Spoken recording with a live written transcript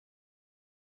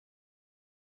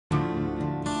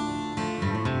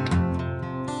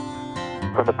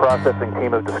From the processing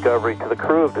team of Discovery to the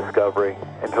crew of Discovery,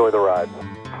 enjoy the ride.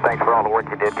 Thanks for all the work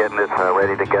you did getting this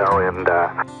ready to go, and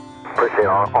appreciate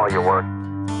all your work.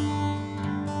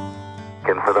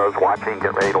 And for those watching,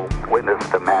 get ready to witness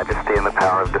the majesty and the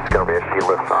power of Discovery as she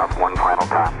lifts off one final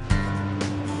time.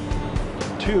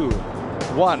 2,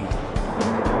 1.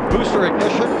 Booster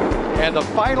ignition and the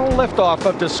final liftoff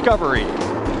of Discovery.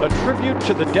 A tribute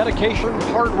to the dedication,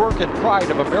 hard work, and pride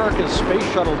of America's Space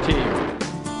Shuttle team.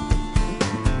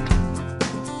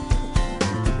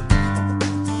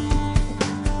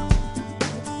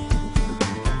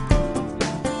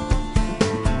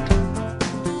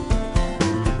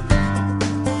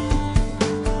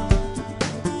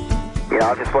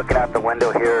 I'm just looking out the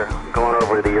window here, going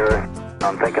over to the Earth.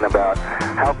 I'm thinking about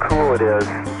how cool it is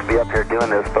to be up here doing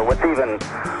this, but what's even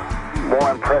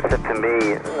more impressive to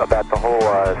me about the whole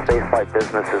spaceflight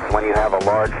business is when you have a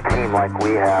large team like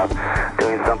we have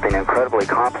doing something incredibly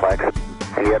complex,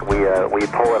 and yet we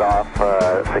pull it off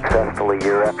successfully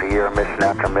year after year, mission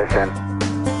after mission.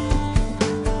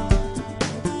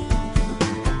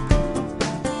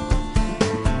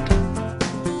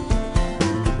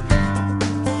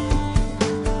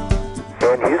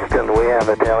 In Houston, we have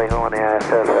a tally-ho on the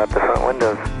ISS out the front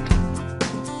windows.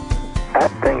 That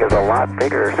thing is a lot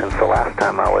bigger since the last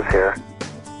time I was here.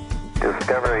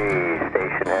 Discovery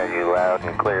Station has you loud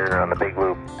and clear on the big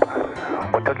loop.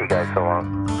 What took you guys so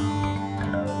long?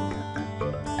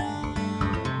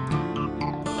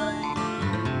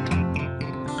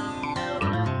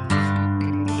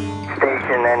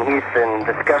 Station in Houston,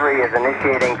 Discovery is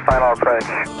initiating final approach.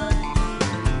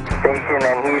 Station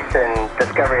in Houston,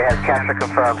 Discovery has capture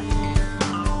confirmed.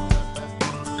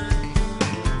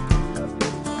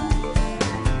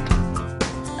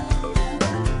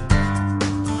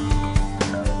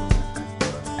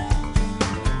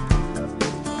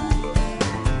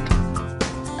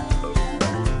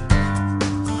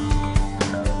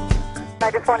 I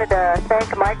just wanted to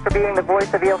thank Mike for being the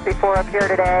voice of ELC4 up here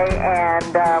today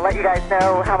and let you guys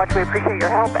know how much we appreciate your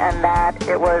help and that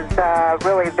it was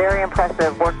really very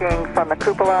impressive working from the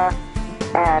cupola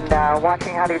and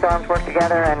watching how these arms work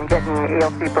together and getting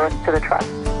ELC berths to the truck.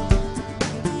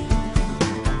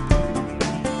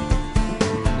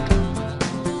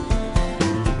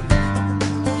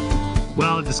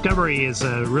 Well, Discovery is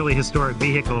a really historic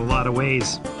vehicle in a lot of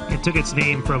ways. It took its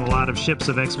name from a lot of ships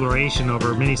of exploration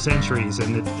over many centuries,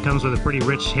 and it comes with a pretty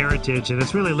rich heritage, and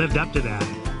it's really lived up to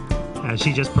that.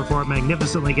 She just performed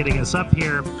magnificently getting us up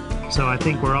here, so I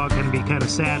think we're all going to be kind of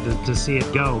sad to see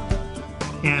it go.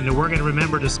 And we're going to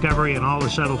remember Discovery and all the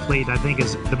shuttle fleet, I think,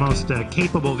 is the most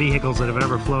capable vehicles that have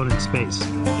ever flown in space.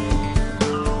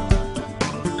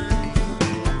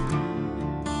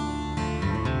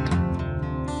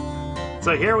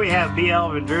 So here we have B.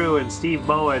 Elvin Drew and Steve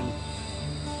Bowen,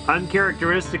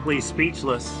 uncharacteristically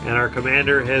speechless. And our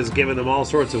commander has given them all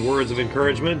sorts of words of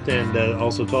encouragement and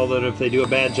also told them if they do a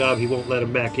bad job, he won't let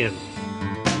them back in.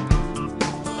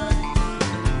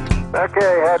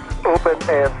 Okay, heads open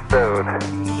and stowed.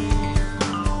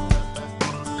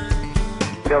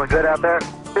 Feeling good out there?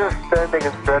 Just bending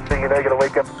and stretching, you know, you're going to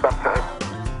wake up sometime.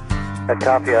 That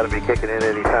coffee ought to be kicking in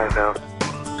any time now.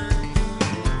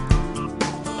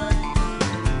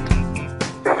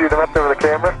 You shoot them up over the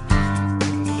camera?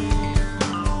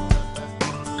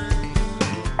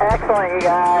 Excellent, you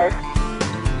guys.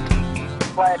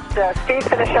 Let Steve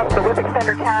finish up the whip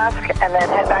extender task and then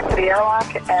head back to the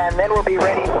airlock, and then we'll be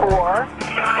ready for...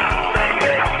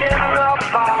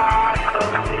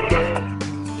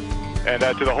 And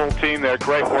to the whole team there,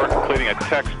 great work completing a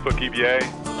textbook EVA.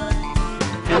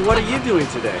 And what are you doing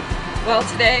today? Well,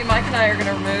 today Mike and I are going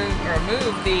to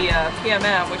move the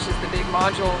PMM, which is the big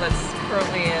module that's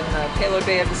currently in payload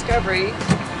bay of Discovery,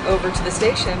 over to the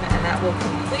station, and that will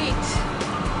complete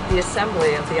the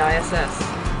assembly of the ISS.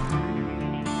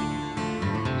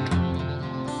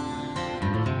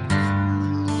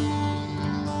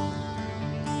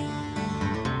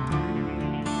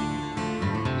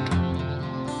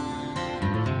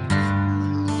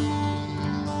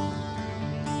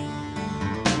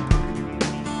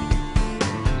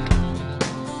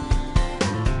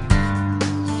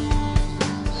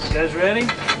 You guys ready? Here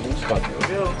we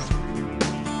go.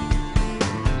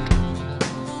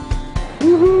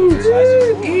 Woohoo!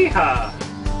 Yeehaw!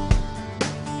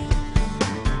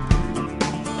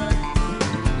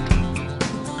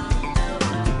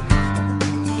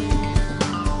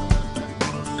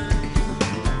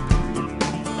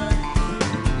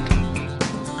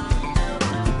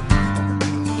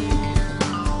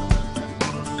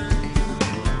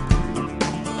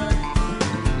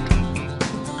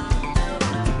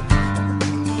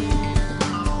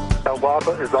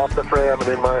 is off the tram and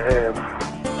in my hands.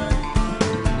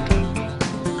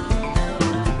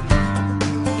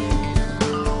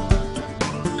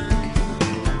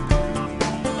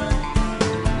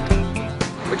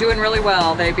 We're doing really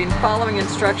well. They've been following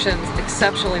instructions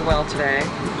exceptionally well today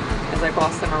as I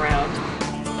boss them around.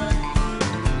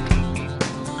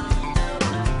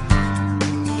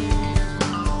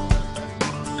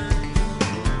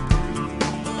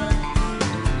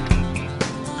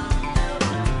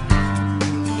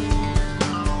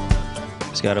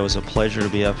 Scott, it was a pleasure to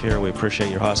be up here. We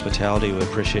appreciate your hospitality. We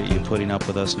appreciate you putting up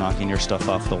with us, knocking your stuff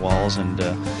off the walls, and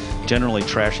generally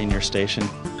trashing your station.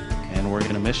 And we're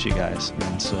going to miss you guys.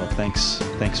 And so thanks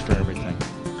for everything.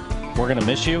 We're going to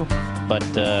miss you, but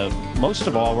most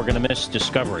of all, we're going to miss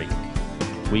Discovery.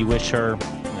 We wish her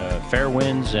fair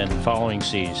winds and following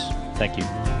seas. Thank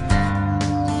you.